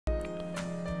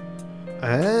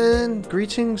And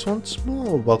greetings once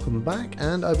more, welcome back,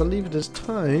 and I believe it is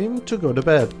time to go to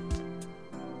bed.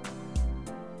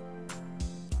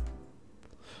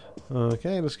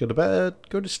 Okay, let's go to bed,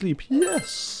 go to sleep,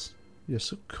 yes!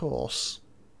 Yes, of course.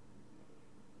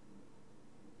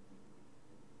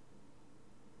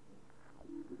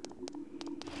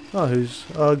 Oh,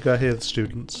 I'll go hear the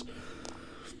students.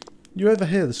 You ever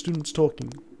hear the students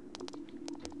talking?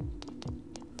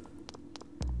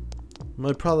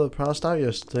 My brother passed out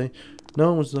yesterday.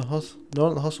 No one at the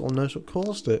hospital knows what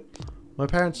caused it. My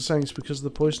parents are saying it's because of the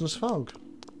poisonous fog.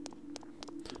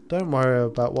 Don't worry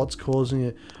about what's causing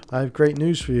it. I have great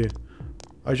news for you.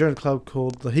 I joined a club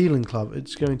called the Healing Club.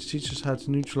 It's going to teach us how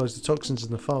to neutralize the toxins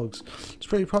in the fogs. It's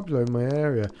pretty popular in my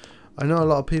area. I know a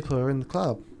lot of people are in the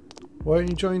club. Why don't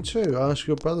you join too? I'll ask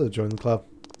your brother to join the club.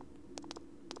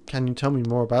 Can you tell me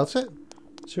more about it?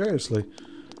 Seriously.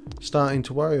 Starting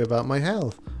to worry about my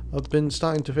health. I've been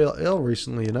starting to feel ill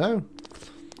recently, you know.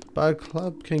 But our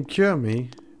club can cure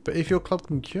me. But if your club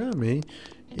can cure me,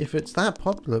 if it's that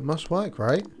popular, it must work,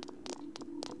 right?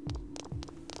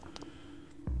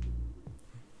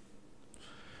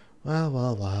 Well,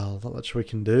 not much we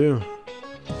can do.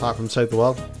 Apart from save the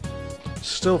world.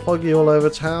 Still foggy all over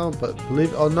town, but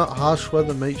believe it or not, harsh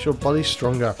weather makes your body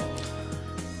stronger.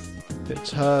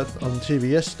 It's heard on TV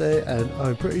yesterday, and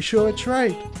I'm pretty sure it's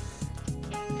right.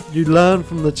 You learn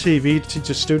from the TV to teach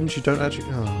your students, you don't actually...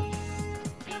 Oh.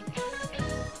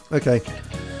 Okay.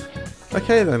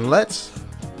 Okay then, let's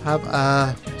have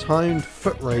a timed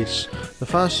foot race. The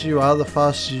faster you are, the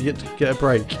faster you get a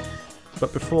break.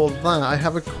 But before that, I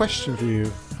have a question for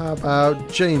you. How about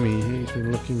Jamie? He's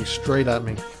been looking straight at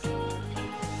me.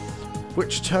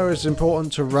 Which toe is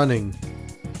important to running?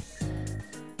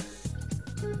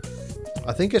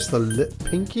 I think it's the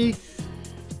pinky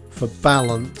for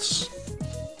balance.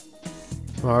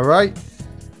 Alright.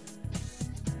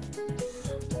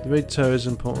 The big toe is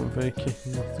important for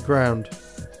kicking off the ground.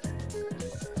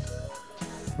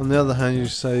 On the other hand, you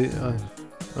say...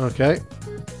 okay.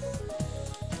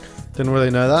 Didn't really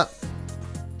know that.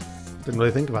 Didn't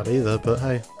really think about it either, but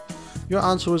hey. Your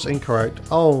answer was incorrect.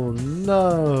 Oh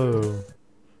no!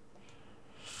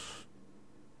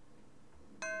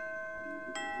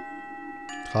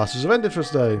 Classes have ended for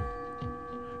today.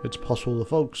 It's possible the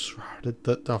folks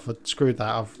I've screwed that.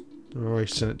 I've already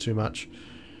seen it too much.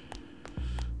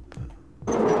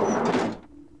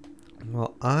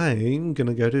 Well, I'm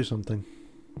gonna go do something.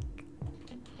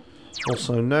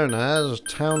 Also known as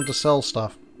town to sell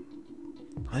stuff.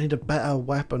 I need a better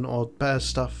weapon or better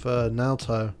stuff for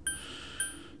Naoto.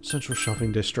 Central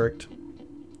Shopping District.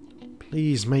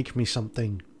 Please make me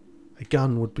something. A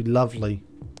gun would be lovely.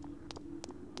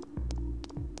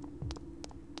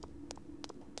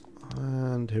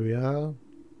 And here we are.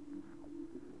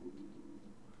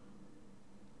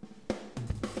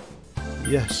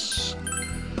 Yes.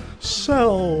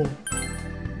 Sell.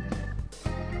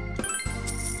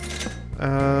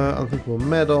 Unthinkable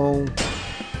medal.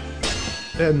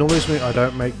 It annoys me I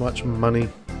don't make much money.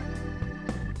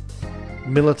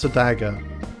 Militer dagger.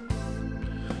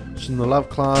 So in the love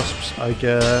clasps I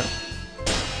get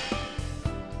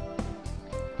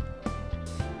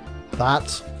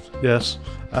that. Yes.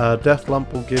 Death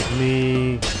lump will give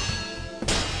me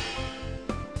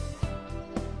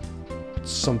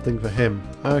something for him.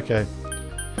 Okay.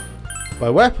 By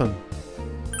weapon.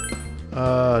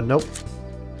 Nope.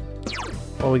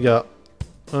 What we got?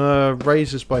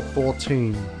 Raises by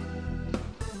 14.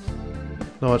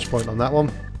 Not much point on that one.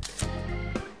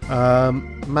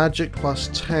 Magic plus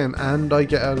 10, and I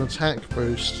get an attack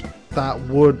boost. That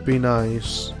would be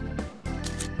nice.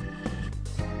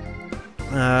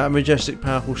 A majestic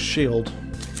powerful shield.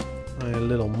 A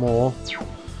little more.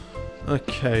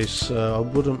 Okay, so I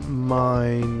wouldn't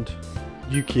mind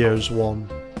Yukio's one.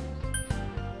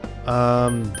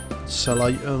 Sell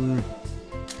item.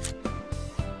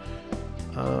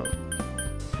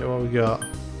 Okay, what we got?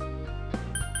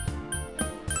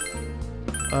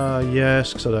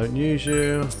 Yes, because I don't use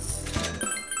you.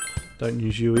 Don't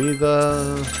use you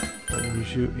either. Don't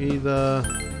use you either.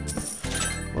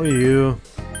 Or you.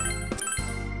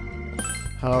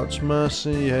 Heart's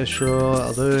Mercy, yeah sure,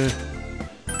 I'll do.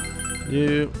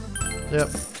 You. Yep.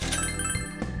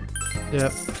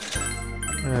 Yep.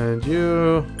 And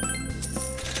you.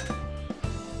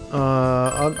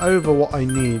 I'm over what I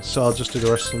need, so I'll just do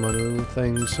the rest of my little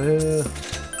things here.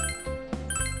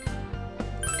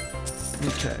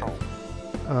 Okay.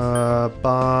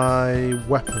 By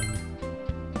weapon.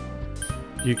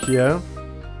 Yukio.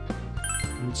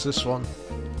 It's this one.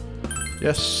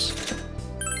 Yes.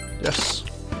 Yes.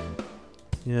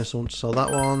 Yes, I want to sell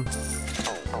that one.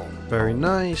 Very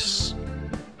nice.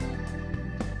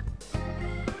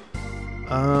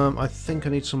 I think I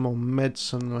need some more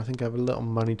medicine. I think I have a little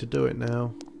money to do it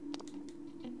now.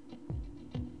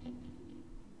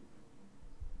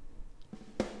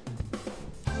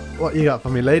 What you got for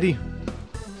me, lady?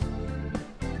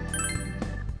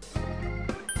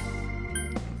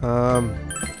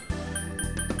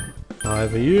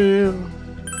 Five of you.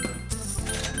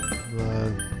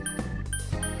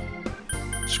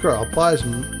 Screw it, I'll buy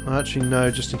some. Actually,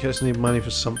 no, just in case I need money for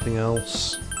something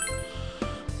else.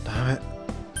 Damn it.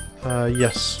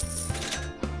 Yes.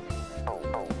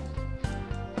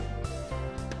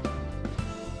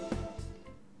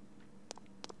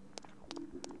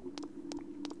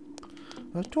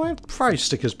 Do I have price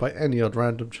stickers by any odd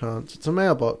random chance? It's a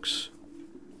mailbox.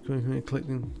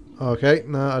 Clicking. Okay,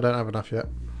 no, I don't have enough yet.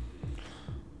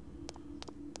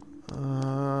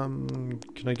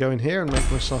 Can I go in here and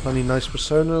make myself any nice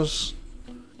personas?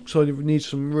 So I need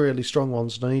some really strong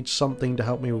ones, and I need something to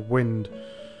help me with wind.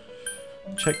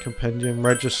 Check compendium,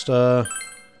 register.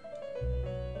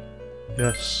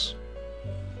 Yes.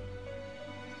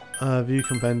 View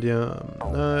compendium.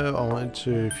 No, I wanted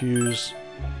to fuse.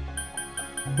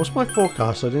 What's my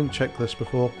forecast? I didn't check this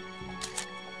before.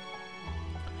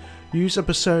 Use a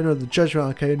persona of the Judgment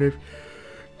Arcane. If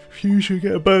fuse, you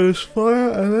get a bonus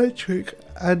fire, electric,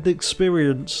 and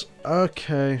experience.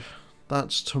 Okay,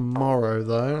 that's tomorrow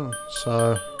though.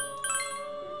 So,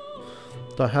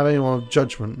 do I have anyone with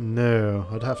Judgment? No,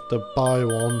 I'd have to buy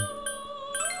one.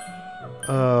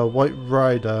 White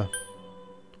Rider,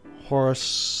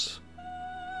 Horus,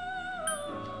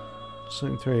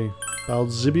 73,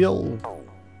 Balzibiel.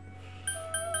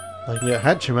 I can get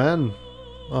Hatchiman.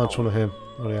 Oh, it's one of him.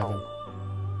 I already have him.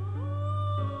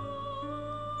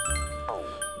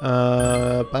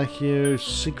 Bakio,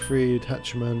 Siegfried,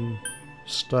 Hatchiman,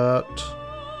 Sturt,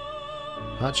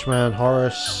 Hatchiman,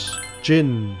 Horus,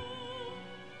 Jin.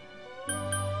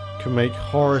 Can make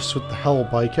Horus with the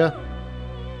Hellbiker.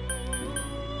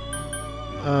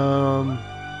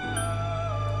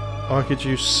 I could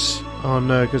use. Oh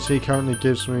no, because he currently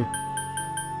gives me.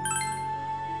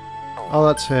 Oh,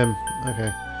 that's him.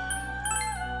 Okay.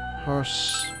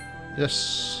 Horse.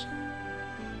 Yes.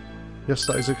 Yes,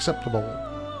 that is acceptable.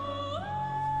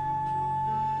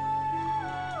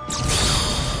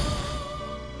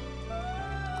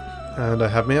 And I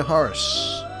have me a horse.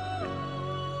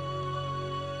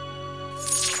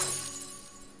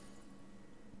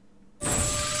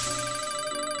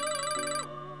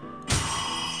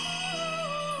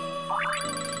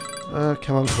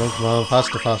 Come on, come on, come on.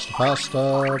 Faster, faster,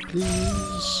 faster,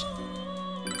 please.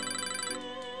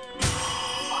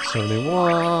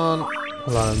 71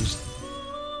 lands,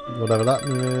 whatever that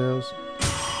is.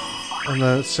 And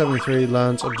then 73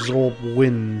 lands absorb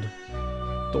wind.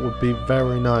 That would be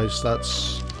very nice.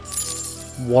 That's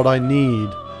what I need.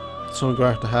 So I'm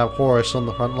going to have Horus on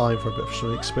the front line for a bit of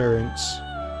some experience.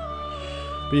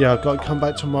 But yeah, I've got to come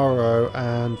back tomorrow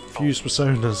and fuse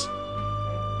personas.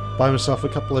 Buy myself a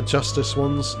couple of Justice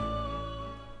ones.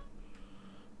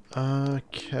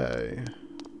 Okay.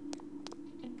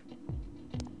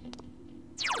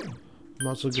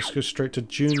 Might as well just go straight to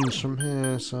Dunes from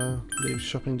here, so leave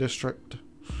shopping district.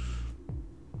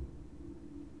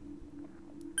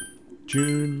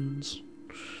 Dunes.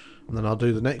 And then I'll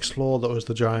do the next floor that was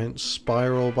the giant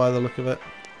spiral by the look of it.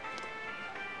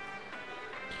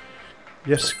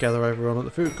 Yes, gather everyone at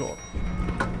the food court.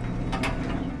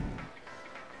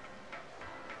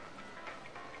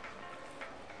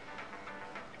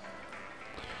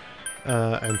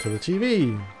 Enter the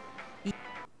TV.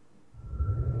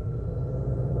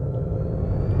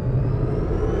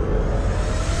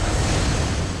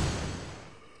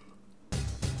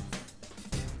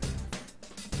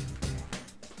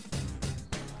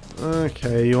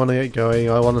 Okay, you want to get going.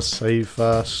 I want to save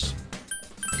first.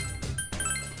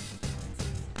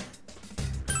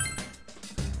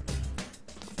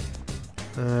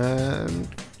 And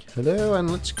hello,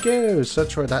 and let's go.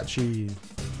 Setrodachi.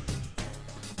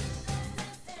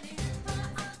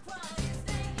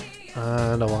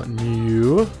 And I want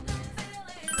you.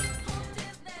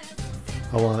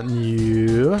 I want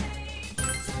you.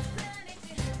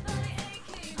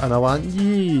 And I want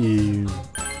you.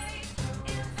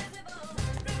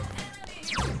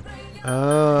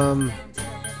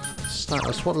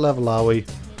 Status, what level are we?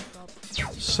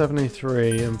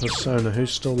 73 in Persona.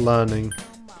 Who's still learning?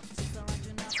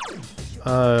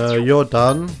 You're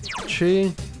done.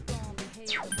 Chi?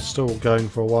 Still going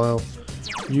for a while.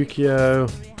 Yukio.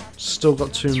 Still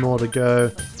got 2 more to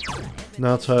go.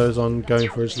 Naoto's on going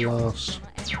for his last.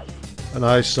 And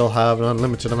I still have an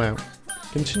unlimited amount.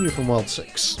 Continue from World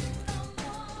 6.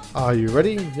 Are you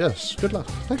ready? Yes, good luck.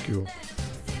 Thank you.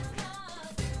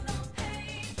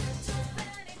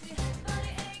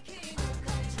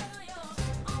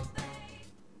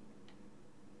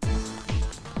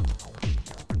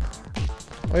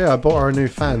 Oh yeah, I bought her a new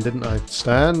fan, didn't I?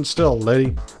 Stand still,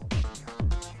 lady.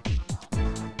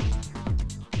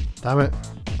 Damn it.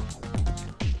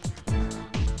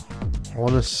 I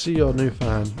want to see your new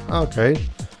fan. Okay.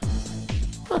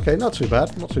 Okay, not too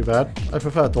bad, not too bad. I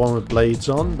prefer the one with blades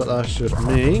on, but that's just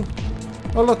me.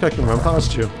 Oh look, I can run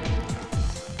past you.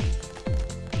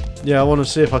 Yeah, I want to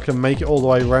see if I can make it all the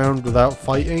way around without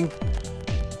fighting.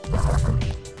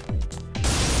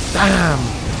 Damn!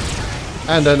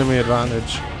 And enemy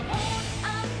advantage.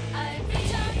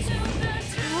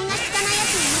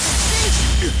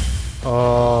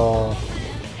 Oh,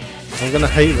 I'm gonna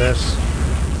hate this.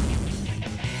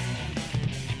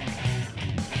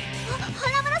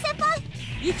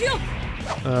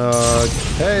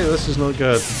 Okay, this is not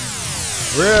good.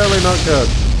 Really not good.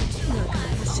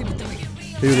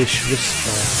 Foolish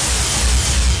whisper.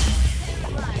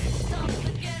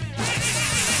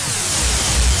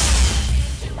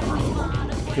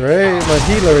 Great, my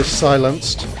healer is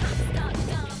silenced.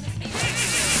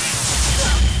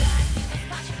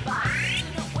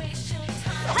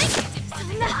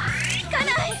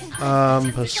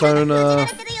 Persona,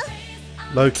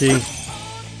 Loki,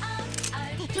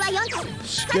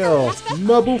 skill,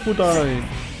 Mabufudai.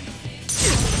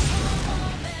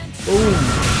 Boom.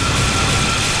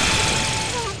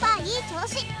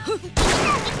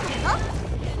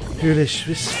 Foolish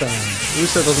whisper. At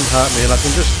least that doesn't hurt me and I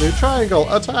can just do triangle,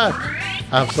 attack.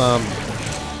 Have some.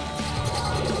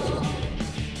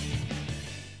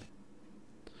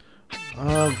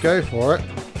 Go for it.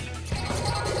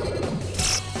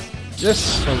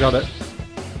 Yes, I got it.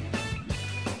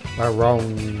 I'm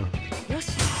wrong.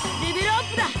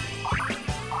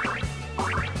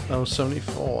 That was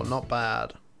 74, not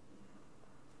bad.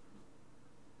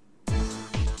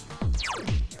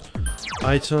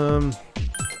 Item.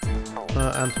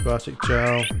 Antibiotic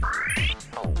gel.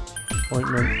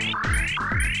 Ointment.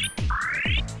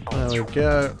 There we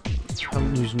go.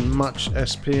 Haven't used much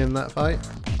SP in that fight.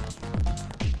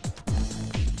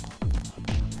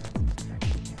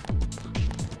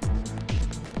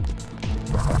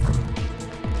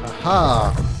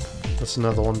 Aha! That's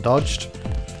another one dodged.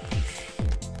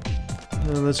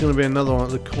 And there's going to be another one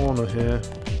at the corner here.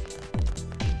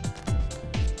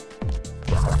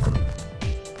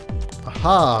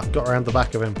 Aha! Got around the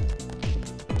back of him.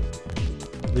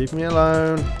 Leave me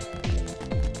alone.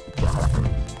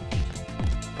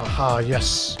 Aha,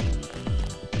 yes!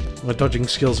 My dodging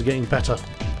skills are getting better.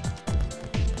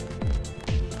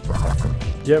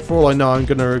 Yeah, for all I know, I'm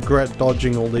going to regret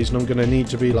dodging all these and I'm going to need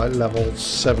to be like level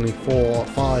 74 or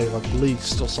 5 at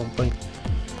least or something.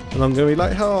 And I'm going to be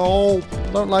like, help!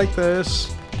 I don't like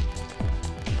this.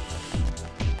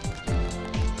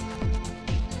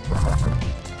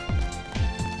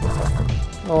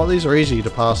 Oh, these are easy to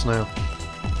pass now.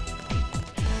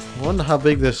 I wonder how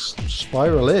big this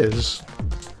spiral is.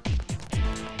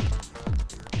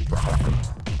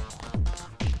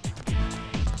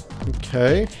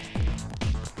 Okay.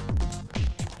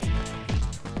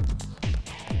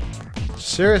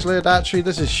 Seriously, Adachi,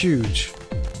 this is huge.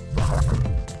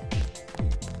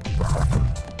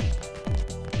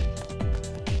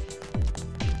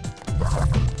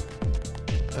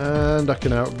 And I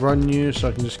can outrun you, so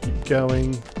I can just keep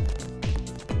going.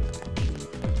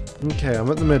 Okay,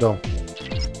 I'm at the middle.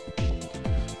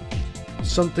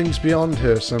 Something's beyond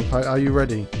here, Senpai. Are you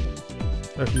ready?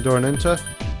 Open door and enter.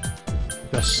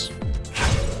 Yes.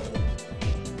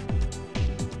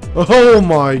 Oh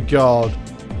my god!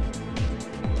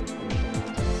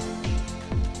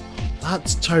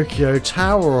 That's Tokyo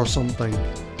Tower or something.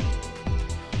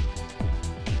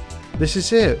 This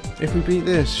is it. If we beat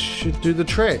this, should do the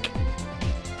trick.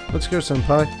 Let's go,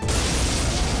 Senpai.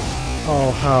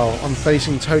 Oh hell, I'm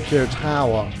facing Tokyo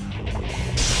Tower.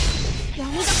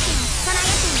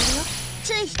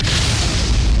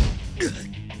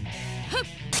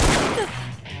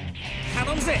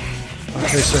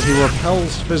 Okay, so he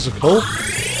repels physical.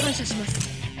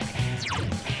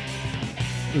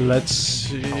 Let's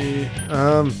see.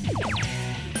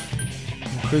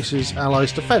 Increases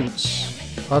allies' defense.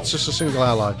 That's just a single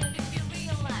ally.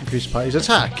 Increase party's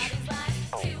attack.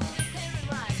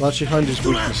 I'll actually find his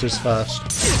weaknesses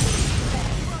first.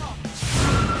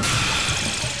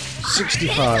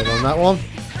 65 on that one.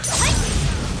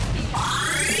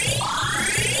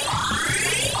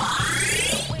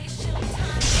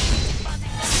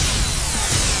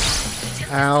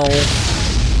 Ow.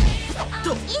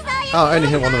 Oh, I only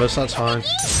hit one of us, that's fine.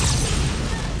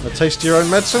 A taste of your own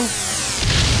medicine?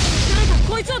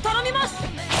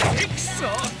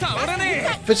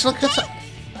 Physical attack.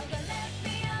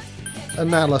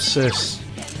 Analysis.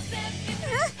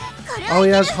 Oh, he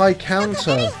has high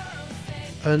counter.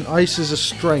 And ice is a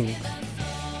strength.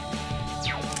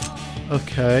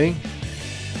 Okay.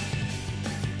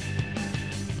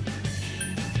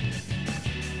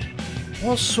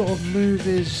 What sort of move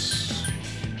is...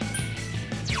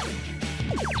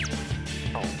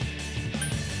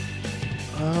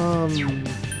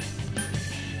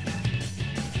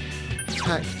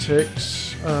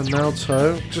 Tactics,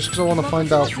 Naoto, just because I want to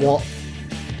find out what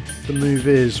the move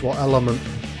is, what element.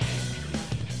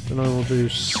 Then I will do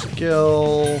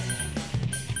skill.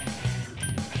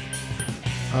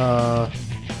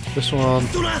 This one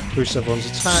boosts everyone's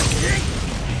attack.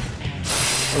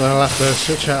 And then I'll have to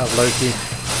switch out of Loki.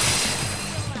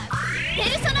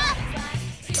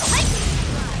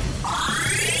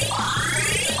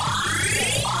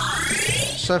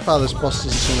 So far this boss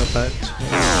doesn't seem effect.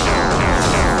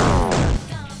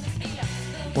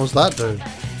 What does that do?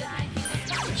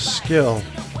 Skill.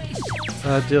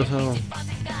 Deal time.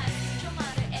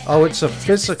 Oh, it's a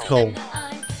physical.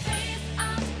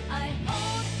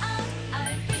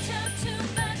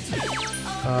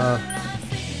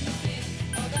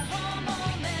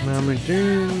 Now we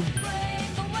do.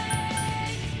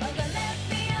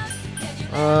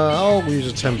 I'll use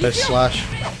a Tempest Slash.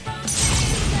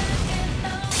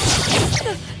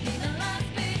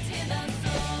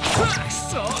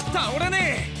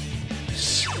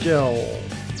 Skill.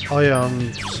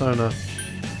 Ion Sona.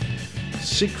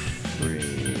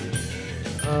 Siegfried.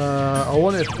 I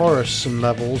wanted Horus some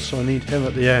levels, so I need him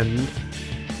at the end.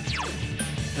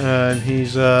 And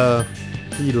he's a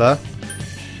healer.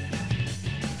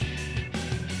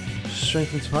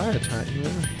 Strength and fire attack, yeah.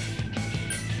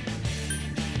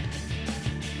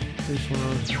 This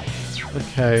one.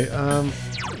 Okay,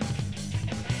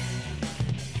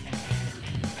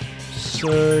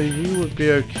 so you would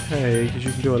be okay because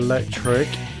you can do electric.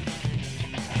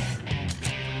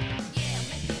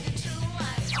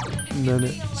 And then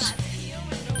it's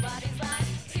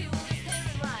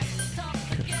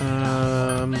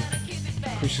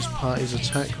increases party's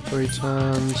attack for 3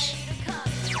 turns.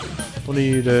 What do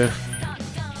you do?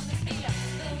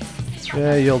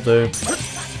 Yeah, you'll do.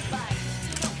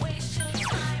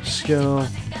 Skill.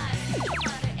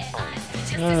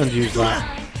 And use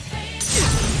that.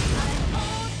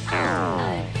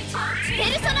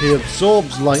 He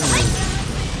absorbs lightning.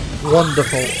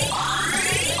 Wonderful.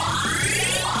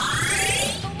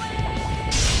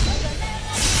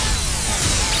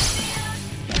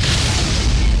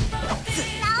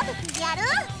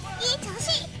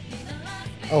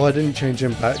 Oh, I didn't change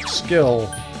impact. Skill.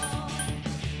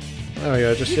 There we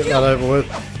go, just get that over with.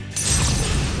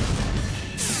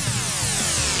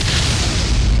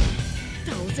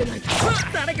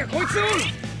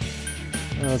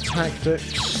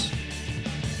 Tactics.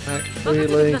 Act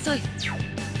freely.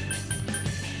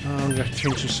 I'm going to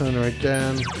change the Sona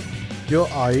again. You're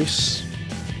ice.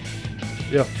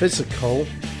 You're physical.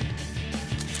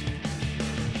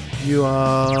 You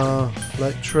are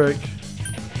electric.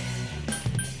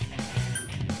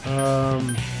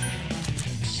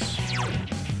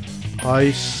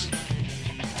 Ice.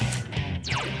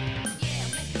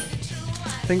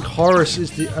 I think Horus is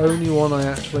the only one I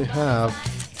actually have.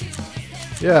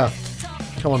 Yeah.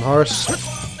 Come on, Horus.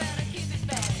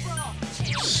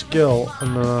 Skill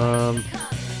and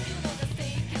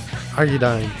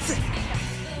Argidine.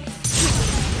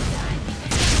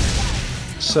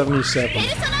 77.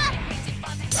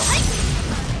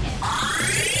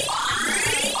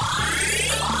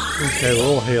 Okay, we're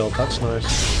all healed. That's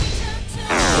nice.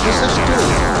 What does this do?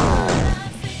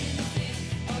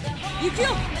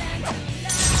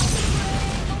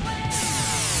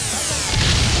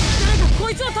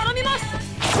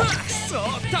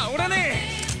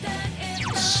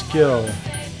 Skill.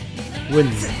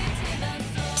 Wind.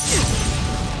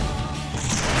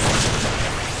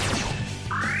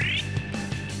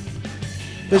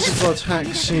 Physical attack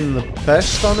seem the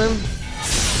best on him.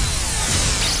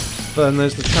 But then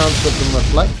there's the chance of them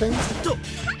reflecting.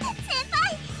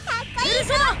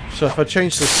 So if I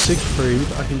change to Siegfried,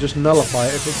 I can just nullify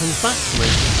it if it comes back to me.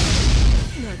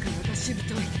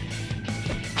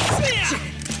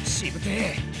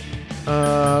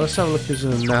 Let's have a look at his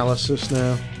analysis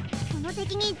now.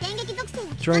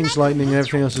 Drains lightning,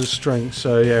 everything else is strength,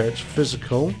 so yeah, it's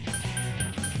physical.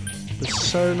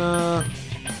 Persona,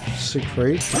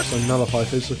 Siegfried, so nullify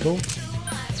physical.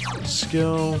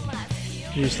 Skill,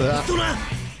 use that.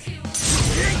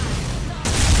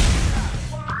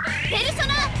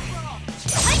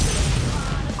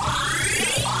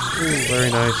 Ooh, very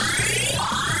nice.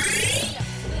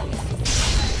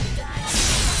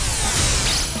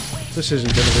 This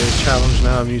isn't going to be a challenge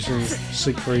now, I'm using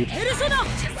Siegfried.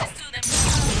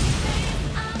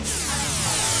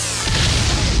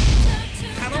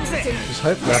 Because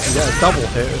hopefully I can get a double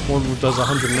hit if one does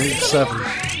 187.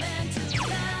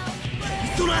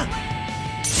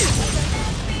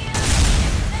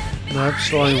 No,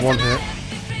 just only one hit.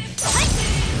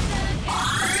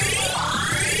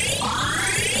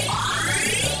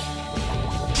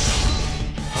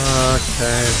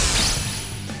 Okay.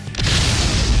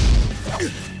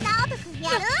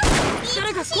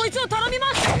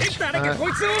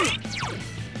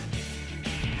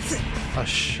 A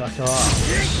shut up.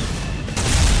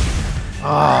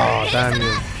 Ah, damn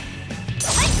you.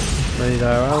 There you go.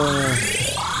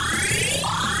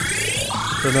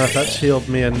 Don't know if that's healed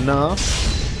me enough.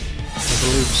 I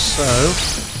believe so.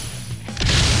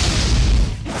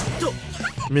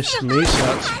 Missed me, so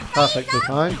that's perfectly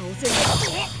fine.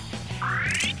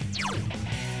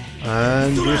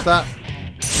 And use that.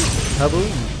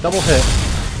 Kaboom. Double hit.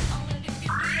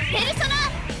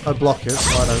 I block it,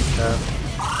 so I don't care.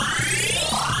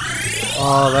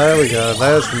 Oh, there we go.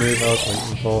 There's the move I was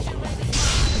waiting for.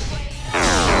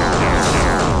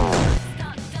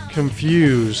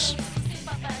 Confuse.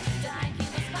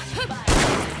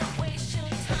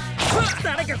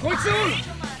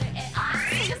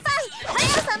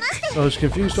 I was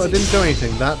confused, but I didn't do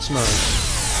anything. That's nice.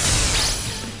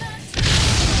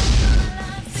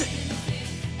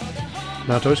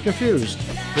 Nato is confused.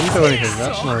 Didn't do anything.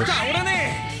 That's nice.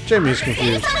 Jamie is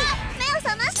confused.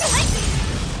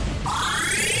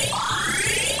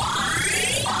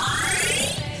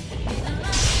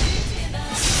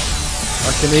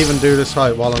 I can even do this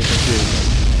height while I'm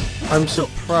confused. I'm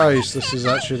surprised this is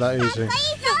actually that easy.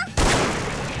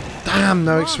 Damn,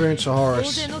 no experience for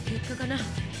Horus.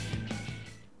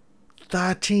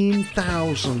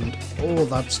 13,000. Oh,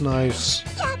 that's nice.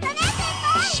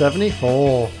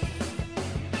 74.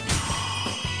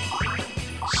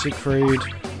 Siegfried.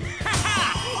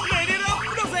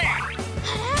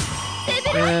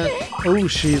 Oh,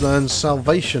 she learns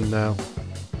salvation now.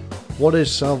 What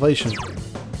is salvation?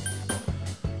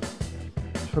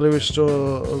 Fully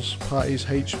restores party's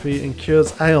HP and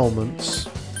cures ailments.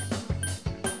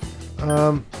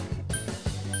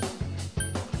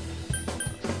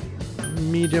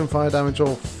 Medium fire damage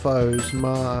all foes.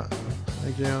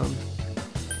 Again.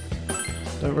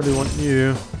 Don't really want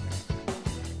you.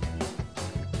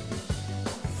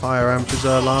 Fire amp is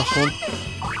our last one.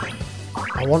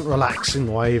 I want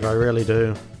relaxing wave, I really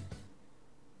do.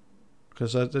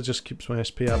 Because that just keeps my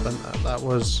SP up, and that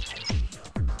was...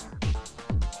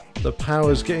 The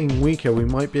power's getting weaker. We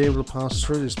might be able to pass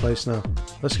through this place now.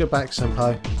 Let's go back,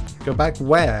 Senpai. Go back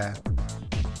where?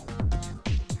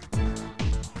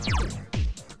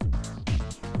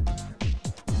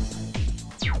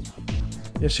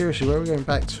 Yeah, seriously, where are we going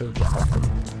back to?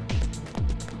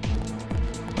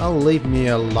 Oh, leave me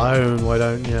alone, why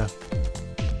don't you?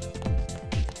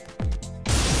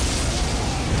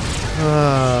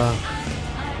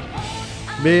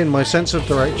 Me and my sense of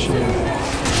direction.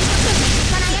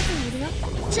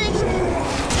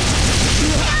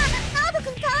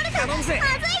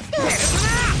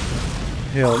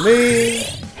 Heal me.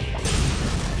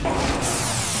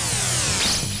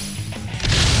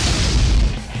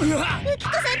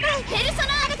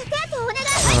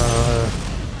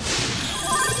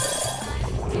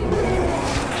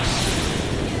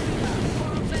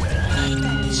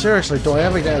 Seriously, do I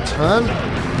ever get a turn?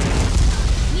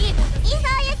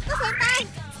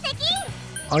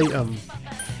 Item.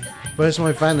 Where's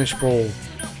my vanish ball?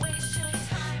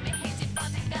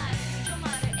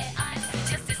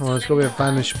 Oh, there's gotta be a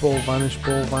vanish ball, vanish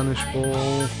ball, vanish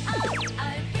ball.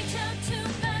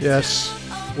 Yes,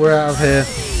 we're out of here.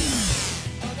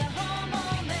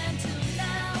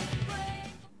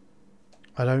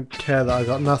 I don't care that I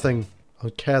got nothing. I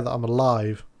care that I'm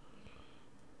alive.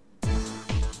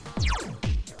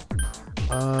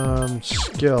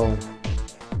 Skill.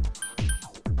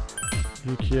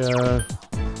 Yukio.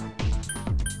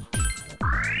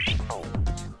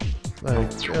 There we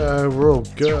go, we're all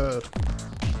good.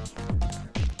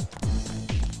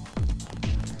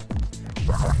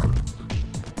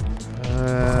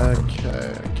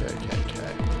 Okay.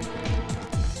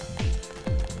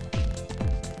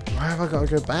 Where have I got to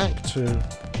go back to?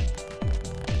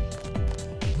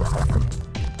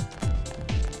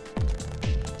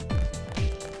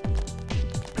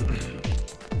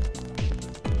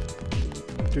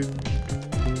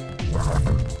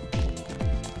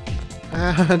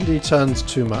 And he turns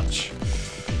too much.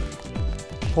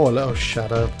 Poor little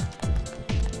shadow.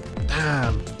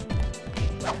 Damn.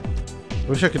 I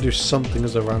wish I could do something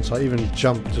as I run, so I even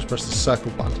jump, just press the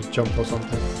circle button to jump or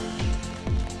something.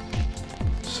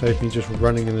 Save me just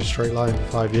running in a straight line for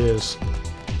 5 years.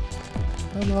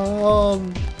 Come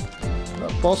on!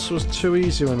 That boss was too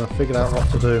easy when I figured out what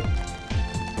to do.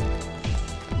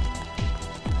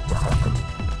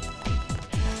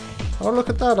 Oh, look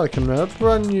at that, I can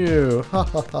outrun you! Ha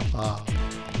ha ha ha!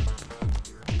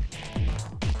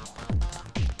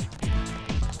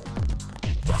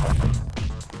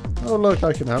 Oh look,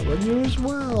 I can outrun you as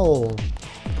well!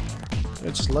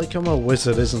 It's like I'm a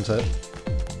wizard, isn't it?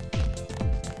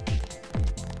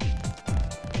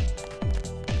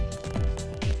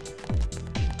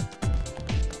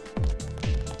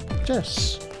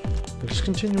 Yes! Let's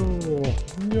continue!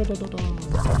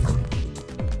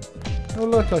 Oh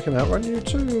look, I can outrun you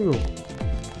too!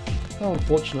 How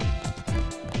unfortunate.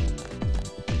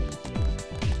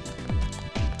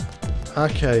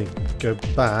 Okay, go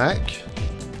back.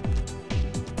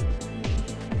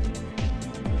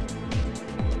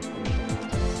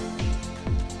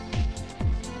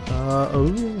 Oh,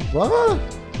 what?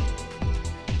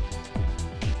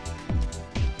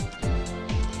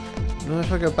 Now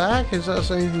if I go back, is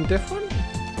that anything different?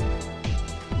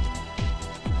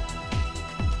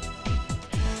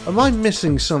 Am I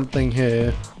missing something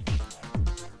here?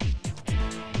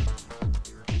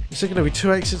 Is there going to be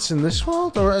 2 exits in this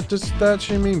world? Or does that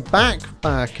actually mean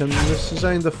back and this is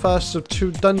only the first of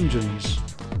 2 dungeons?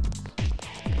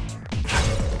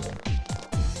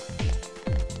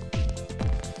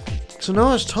 So now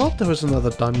I was told there was another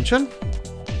dungeon.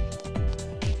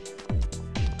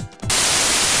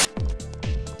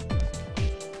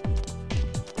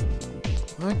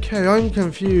 Okay, I'm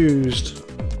confused.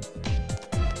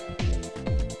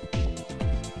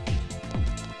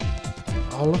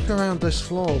 I'll look around this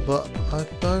floor, but I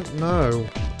don't know.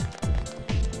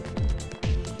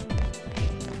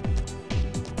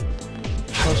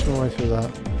 Pass my way through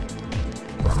that.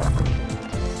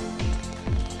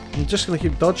 I'm just going to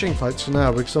keep dodging fights for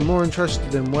now because I'm more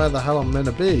interested in where the hell I'm meant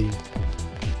to be.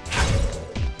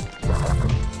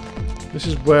 This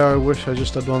is where I wish I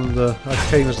just had one of the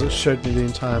arcanas that showed me the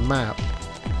entire map.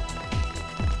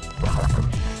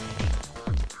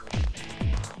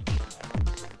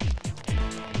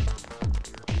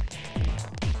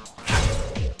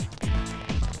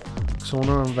 So I want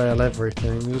to unveil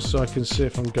everything just so I can see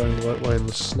if I'm going the right way in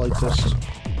the slightest.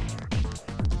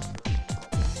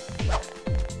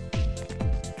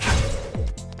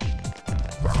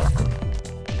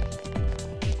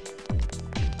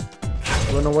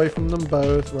 Run away from them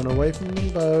both, run away from them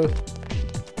both.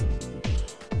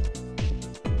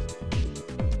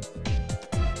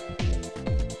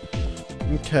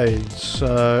 Okay,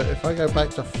 so if I go back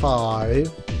to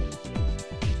 5...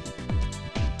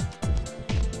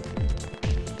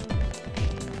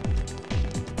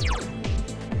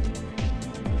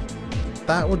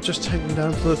 that would just take me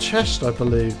down to the chest, I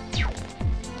believe.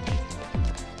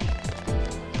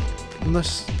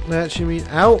 Unless they actually mean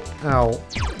out.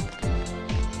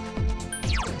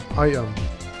 Item.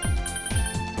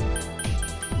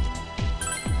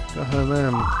 Go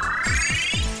home,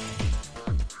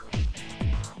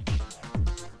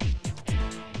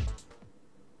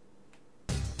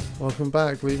 Welcome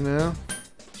back, leave now.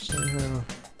 Stay here.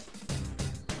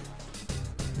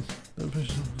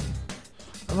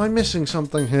 Am I missing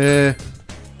something here?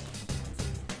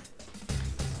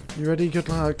 You ready? Good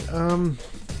luck.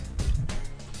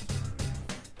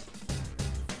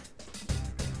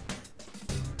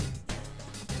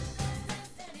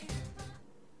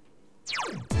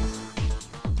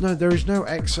 No, there is no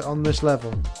exit on this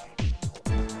level.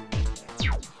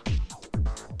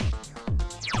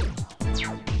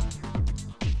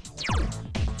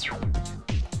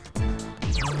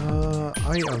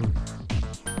 Item.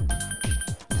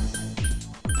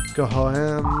 Go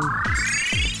home.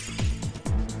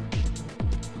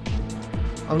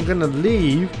 I'm gonna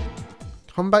leave.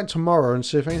 Come back tomorrow and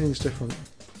see if anything's different.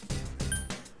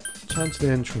 Turn to the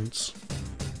entrance.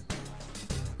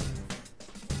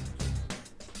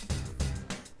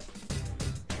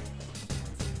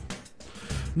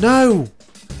 No!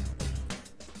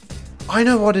 I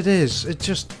know what it is. It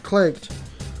just clicked.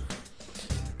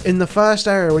 In the first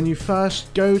area, when you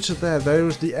first go to there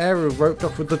was the area roped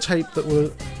off with the tape that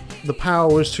the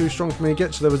power was too strong for me to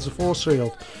get to. There was a force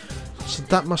field. So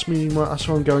that must mean that's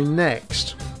where I'm going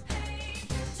next.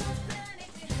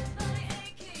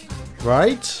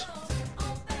 Right?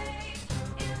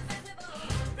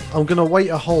 I'm gonna wait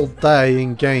a whole day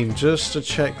in game just to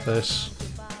check this.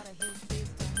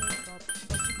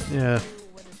 Yeah.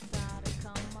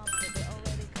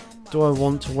 Do I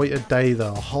want to wait a day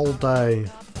though? A whole day?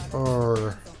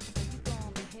 Or...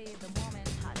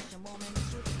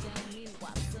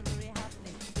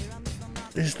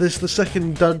 is this the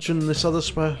second dungeon this other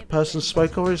person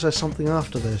spoke of, or is there something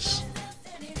after this?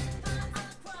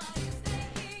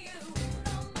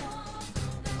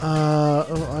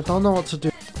 I don't know what to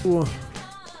do. Ooh.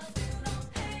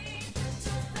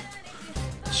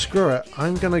 Screw it.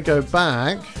 I'm gonna go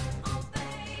back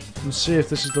and see if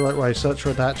this is the right way. Search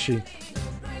for Adachi.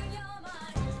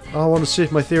 I want to see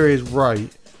if my theory is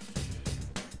right.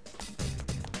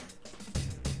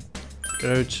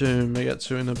 Go to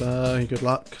Megatsu Inaba. Good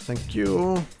luck. Thank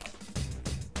you.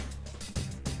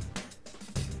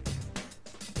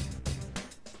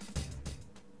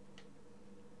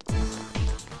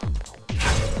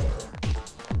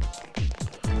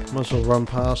 Might as well run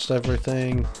past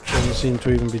everything. Doesn't seem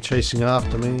to even be chasing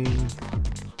after me.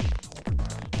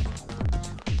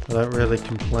 I don't really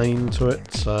complain to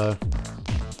it, so...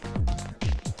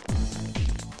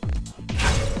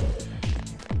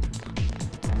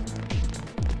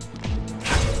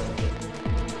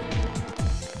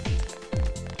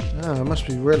 Oh, it must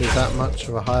be really that much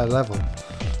of a higher level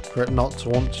for it not to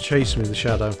want to chase me, the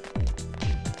shadow.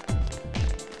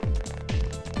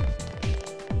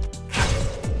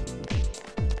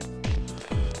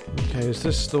 Okay, is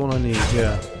this the one I need?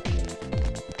 Yeah.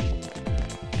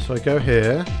 So I go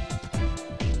here.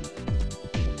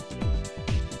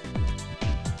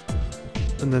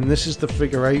 And then this is the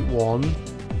figure 8 one.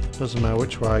 Doesn't matter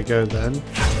which way I go then.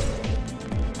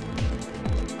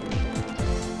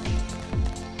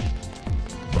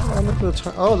 Oh, look at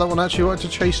the oh, that one actually wanted to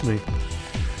chase me.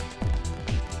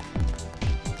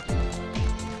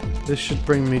 This should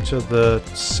bring me to the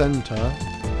center,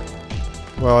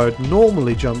 where I would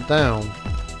normally jump down.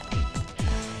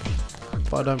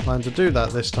 But I don't plan to do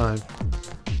that this time.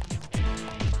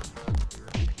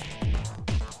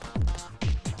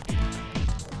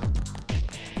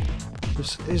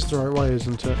 This is the right way,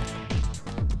 isn't it?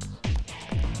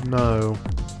 No.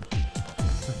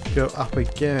 Go up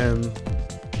again.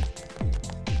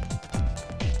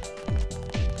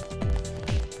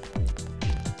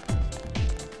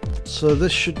 So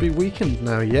this should be weakened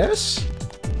now, yes?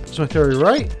 Is my theory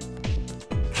right?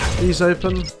 He's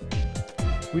open.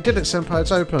 We did it, Senpai,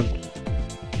 it's open.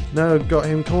 No, got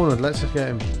him cornered. Let's just get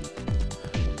him.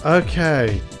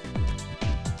 Okay.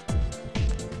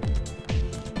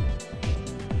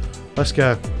 Let's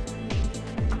go.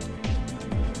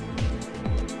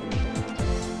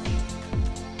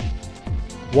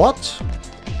 What?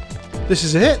 This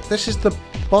is it? This is the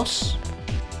boss?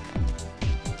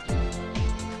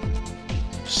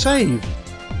 Save.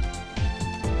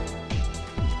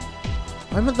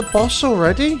 I'm at the boss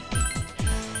already?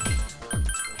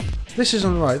 This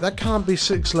isn't right. That can't be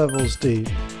 6 levels deep.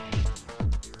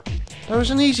 That was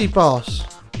an easy boss.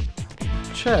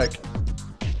 Check.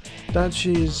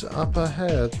 Dachi's up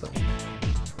ahead.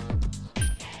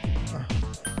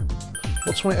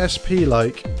 What's my SP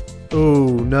like?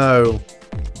 Ooh, no.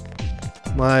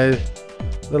 My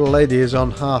little lady is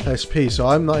on half SP, so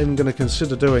I'm not even going to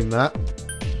consider doing that.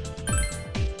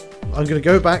 I'm going to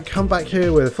go back, come back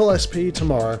here with full SP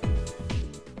tomorrow.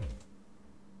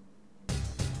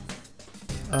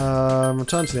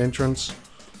 Return to the entrance.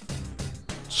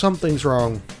 Something's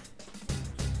wrong.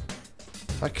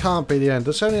 That can't be the end.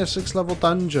 It's only a 6 level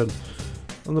dungeon.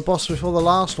 And the boss before the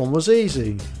last one was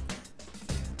easy.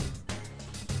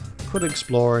 Quit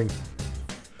exploring.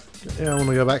 Yeah, I want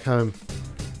to go back home.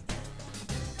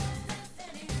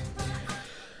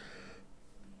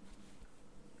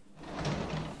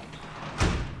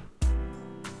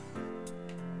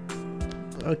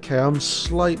 Okay, I'm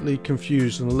slightly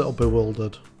confused and a little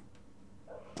bewildered.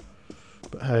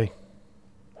 But hey.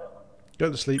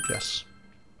 Go to sleep, yes.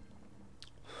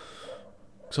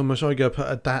 So I'm sure I go put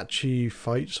a Adachi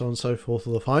fight, so on and so forth,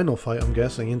 or the final fight, I'm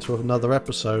guessing, into another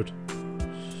episode.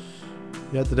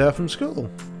 You had the day off from school.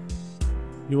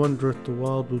 You wonder if the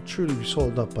world will truly be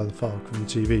swallowed up by the fog from the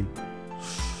TV.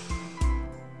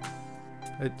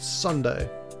 It's Sunday.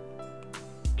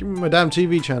 Give me my damn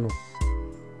TV channel.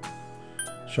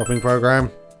 Shopping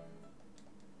program.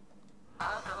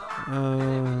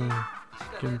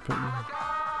 Give me put me.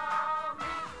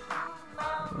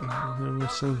 I'm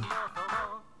missing.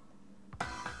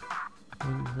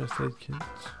 Birthday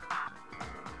kids.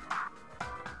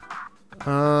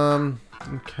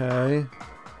 Okay.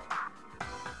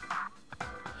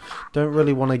 Don't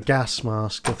really want a gas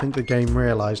mask. I think the game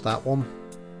realised that one.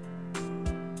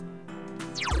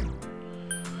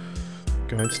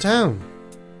 Going to town.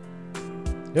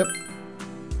 Yep.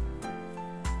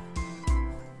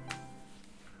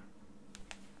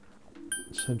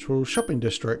 Central shopping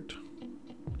district.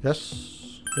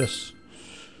 Yes. Yes.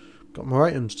 Got more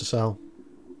items to sell.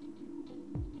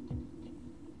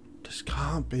 This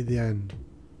can't be the end.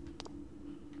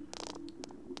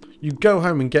 You go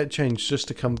home and get changed just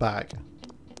to come back.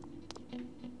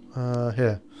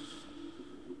 Here.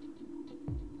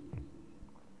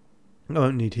 I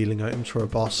won't need healing items for a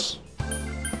boss.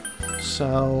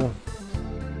 Sell.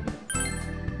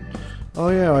 Oh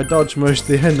yeah, I dodged most of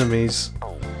the enemies.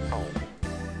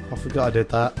 I forgot I did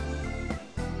that.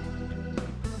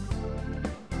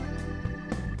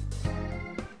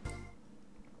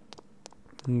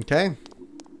 Okay.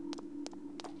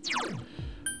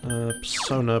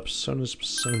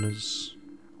 Personas.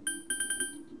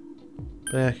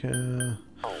 Back,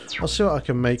 I'll see what I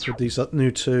can make with these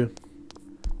new two.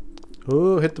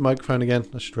 Oh, hit the microphone again.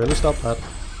 I should really stop that.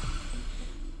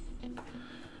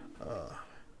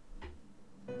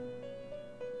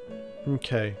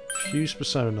 Okay, fuse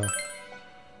persona.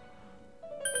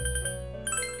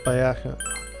 Bayaka.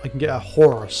 I can get a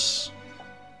horse.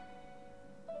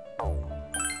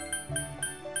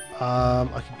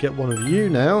 I could get one of you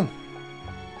now.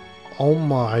 Oh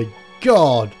my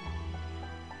god!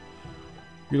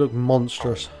 You look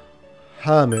monstrous.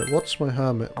 Hermit. What's my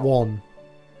hermit? 1.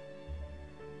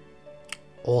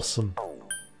 Awesome.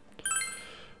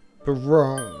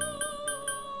 Barong.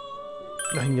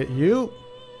 I can get you.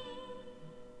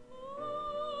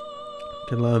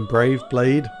 Can learn Brave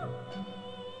Blade.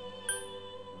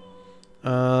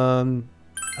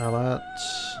 Alat.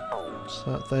 What's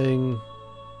that thing?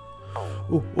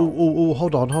 Ooh,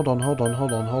 hold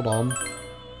on.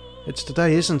 It's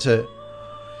today, isn't it?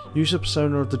 Use the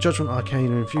persona of the Judgment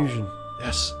Arcana Infusion.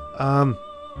 Yes.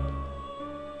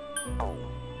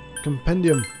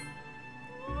 Compendium.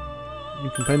 New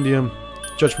compendium.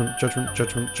 Judgment.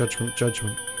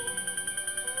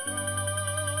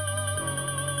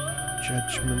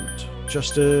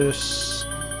 Justice.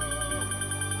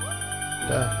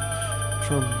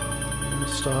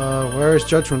 Star. Where is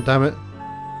Judgment, damn it?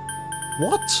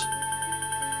 What?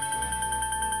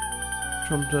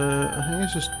 I think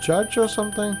it's just Judge or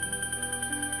something.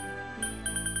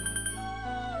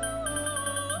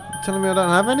 You telling me I don't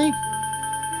have any?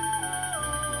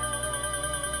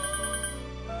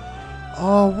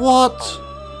 Oh, what?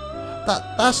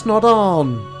 That's not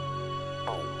on.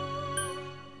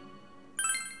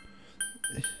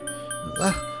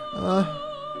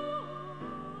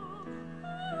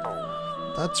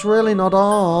 That's really not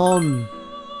on.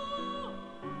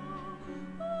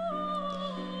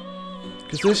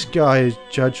 Because this guy is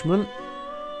Judgment.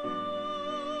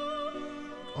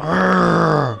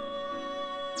 Arrgh.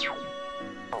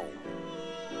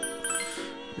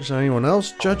 Is there anyone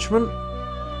else Judgment?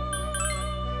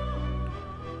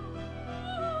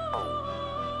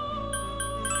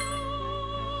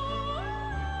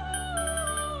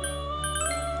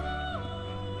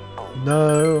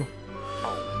 No.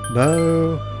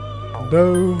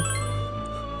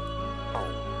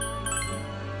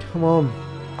 Come on.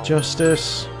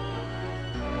 Justice.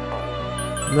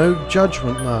 No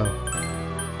Judgment now.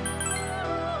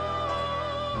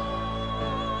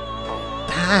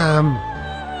 Damn!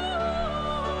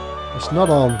 It's not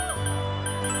on.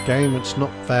 Game, it's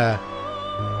not fair.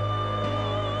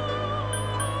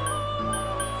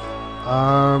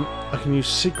 I can use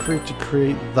Secret to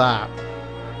create that.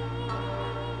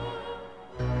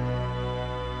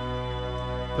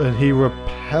 And he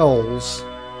repels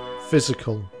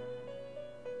physical.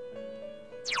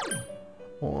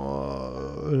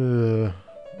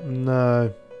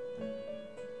 No.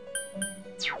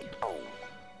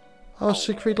 Oh,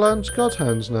 Siegfried learns God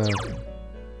Hands now.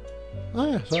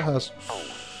 Oh yes, that has.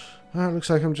 Oh, it looks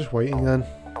like I'm just waiting then.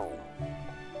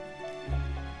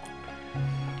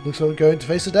 Looks like we're going to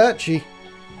face Adachi.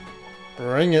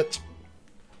 Bring it.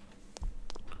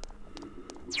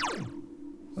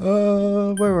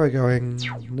 Where are I going?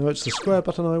 No, it's the square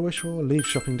button I wish for. Leave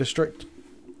shopping district.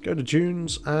 Go to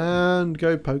June's and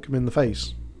go poke him in the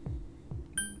face.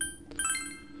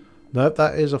 Nope,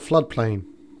 that is a floodplain.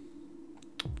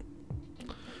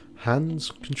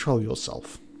 Hands, control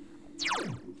yourself.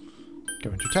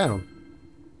 Go into town.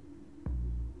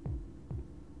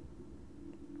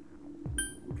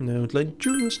 No, it's like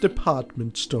June's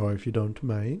department store if you don't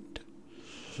mind.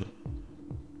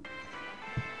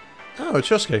 Oh, it's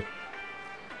Yosuke.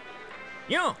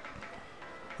 Yo.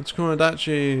 Let's go on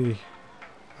Adachi.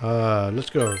 Let's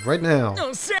go right now.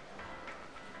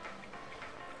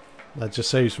 That just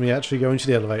saves me actually going to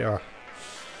the elevator.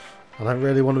 I don't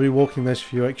really want to be walking those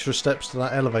few extra steps to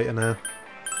that elevator now.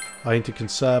 I need to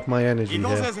conserve my energy here.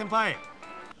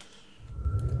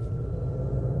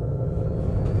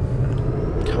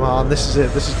 Come on, this is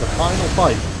it. This is the final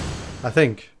fight. I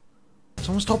think.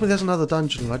 Someone's told me there's another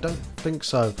dungeon. I don't think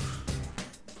so.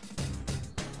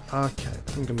 Okay,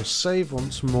 I'm going to save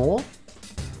once more.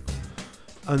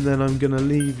 And then I'm going to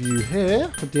leave you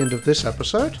here at the end of this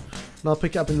episode. And I'll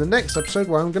pick it up in the next episode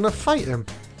where I'm going to fight him.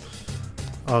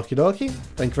 Okie dokie.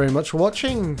 Thank you very much for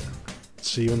watching.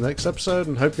 See you in the next episode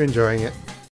and hope you're enjoying it.